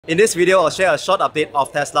In this video, I'll share a short update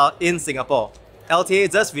of Tesla in Singapore.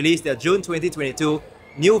 LTA just released their June 2022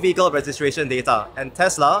 new vehicle registration data, and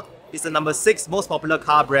Tesla is the number 6 most popular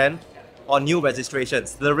car brand on new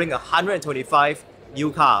registrations, delivering 125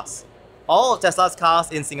 new cars. All of Tesla's cars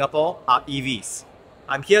in Singapore are EVs.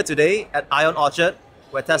 I'm here today at Ion Orchard,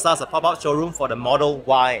 where Tesla has a pop-up showroom for the Model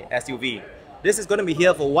Y SUV. This is going to be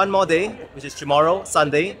here for one more day, which is tomorrow,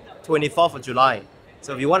 Sunday, 24th of July.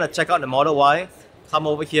 So if you want to check out the Model Y, come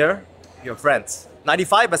over here with your friends.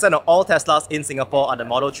 95% of all Teslas in Singapore are the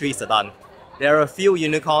Model 3 sedan. There are a few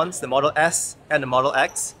unicorns, the Model S and the Model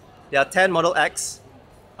X. There are 10 Model X,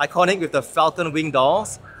 iconic with the Falcon wing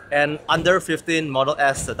doors, and under 15 Model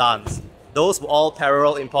S sedans. Those were all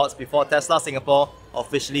parallel imports before Tesla Singapore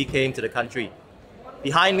officially came to the country.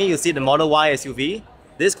 Behind me, you see the Model Y SUV.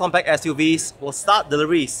 These compact SUVs will start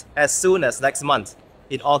deliveries as soon as next month,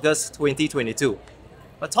 in August 2022.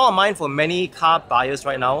 But top of mind for many car buyers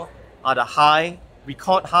right now are the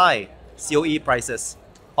record high COE prices.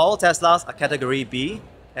 All Teslas are Category B,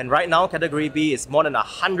 and right now Category B is more than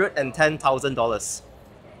 $110,000.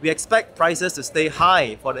 We expect prices to stay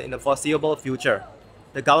high in the foreseeable future.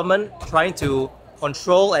 The government, trying to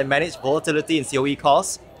control and manage volatility in COE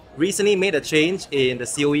costs, recently made a change in the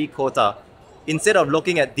COE quota. Instead of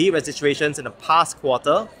looking at deregistrations in the past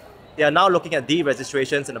quarter, they are now looking at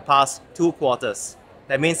deregistrations in the past 2 quarters.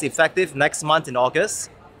 That means effective next month in August,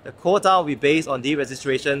 the quota will be based on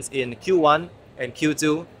deregistrations in Q1 and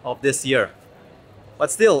Q2 of this year.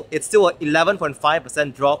 But still, it's still an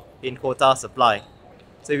 11.5% drop in quota supply.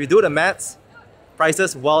 So if you do the maths,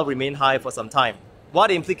 prices will remain high for some time. What are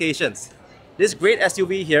the implications? This great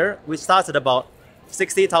SUV here, which starts at about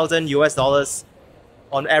 $60,000 US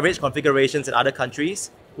on average configurations in other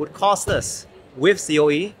countries, would cost us, with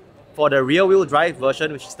COE, for the rear-wheel drive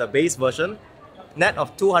version, which is the base version, net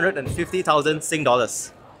of 250,000 Sing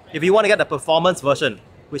dollars. If you want to get the performance version,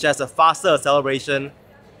 which has a faster acceleration,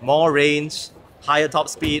 more range, higher top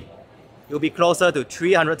speed, it will be closer to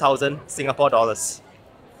 300,000 Singapore dollars.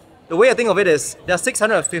 The way I think of it is, there are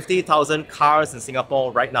 650,000 cars in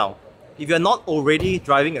Singapore right now. If you're not already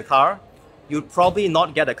driving a car, you'd probably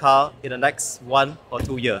not get a car in the next 1 or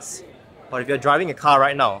 2 years. But if you're driving a car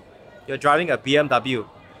right now, you're driving a BMW,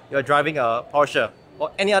 you're driving a Porsche,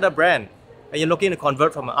 or any other brand, and you're looking to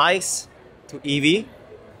convert from an ICE to EV,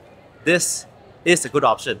 this is a good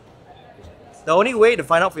option. The only way to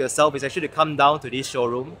find out for yourself is actually to come down to this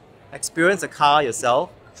showroom, experience the car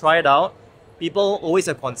yourself, try it out. People always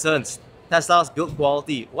have concerns. Tesla's build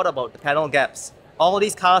quality, what about the panel gaps? All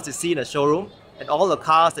these cars you see in the showroom and all the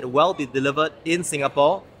cars that will be delivered in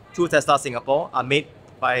Singapore through Tesla Singapore are made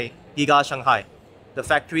by Giga Shanghai, the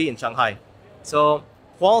factory in Shanghai. So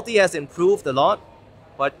quality has improved a lot,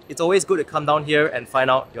 but it's always good to come down here and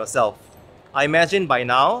find out yourself. I imagine by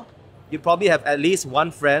now, you probably have at least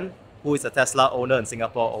one friend who is a Tesla owner in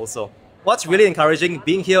Singapore also. What's really encouraging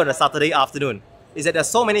being here on a Saturday afternoon is that there's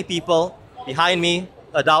so many people behind me,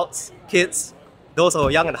 adults, kids, those who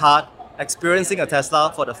are young at heart, experiencing a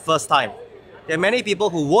Tesla for the first time. There are many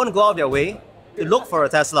people who won't go out their way to look for a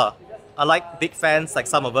Tesla, unlike big fans like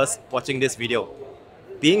some of us watching this video.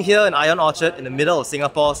 Being here in Ion Orchard in the middle of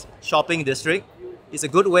Singapore's shopping district is a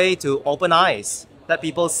good way to open eyes, let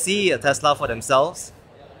people see a Tesla for themselves.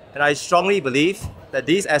 And I strongly believe that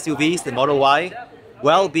these SUVs, the Model Y,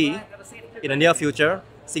 will be, in the near future,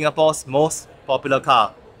 Singapore's most popular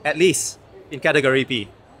car, at least in Category B.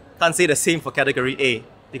 Can't say the same for Category A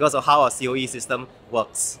because of how our COE system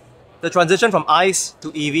works. The transition from ICE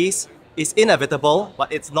to EVs is inevitable,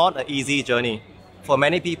 but it's not an easy journey. For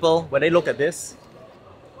many people, when they look at this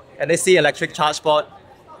and they see electric charge port,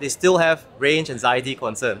 they still have range anxiety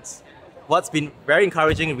concerns. What's been very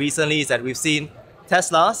encouraging recently is that we've seen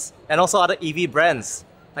Teslas and also other EV brands.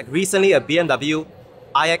 Like recently, a BMW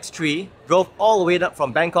iX3 drove all the way up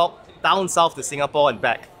from Bangkok down south to Singapore and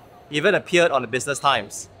back. Even appeared on the Business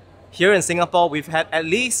Times. Here in Singapore, we've had at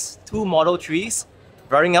least 2 Model 3s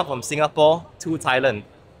varying up from Singapore to Thailand.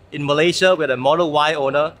 In Malaysia, we had a Model Y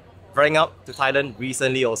owner varying up to Thailand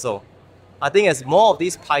recently also. I think as more of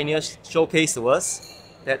these pioneers showcase to us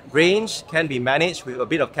that range can be managed with a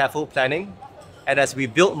bit of careful planning, and as we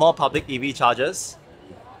build more public EV chargers,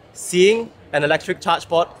 seeing an electric charge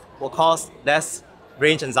port will cause less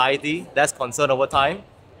range anxiety, less concern over time,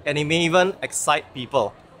 and it may even excite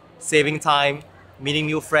people, saving time, meeting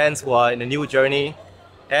new friends who are in a new journey,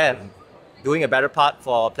 and doing a better part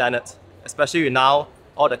for our planet, especially now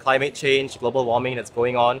all the climate change, global warming that's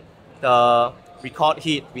going on, the record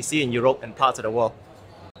heat we see in Europe and parts of the world.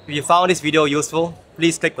 If you found this video useful,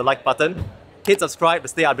 please click the like button, hit subscribe to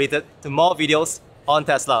stay updated to more videos on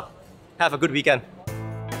Tesla. Have a good weekend.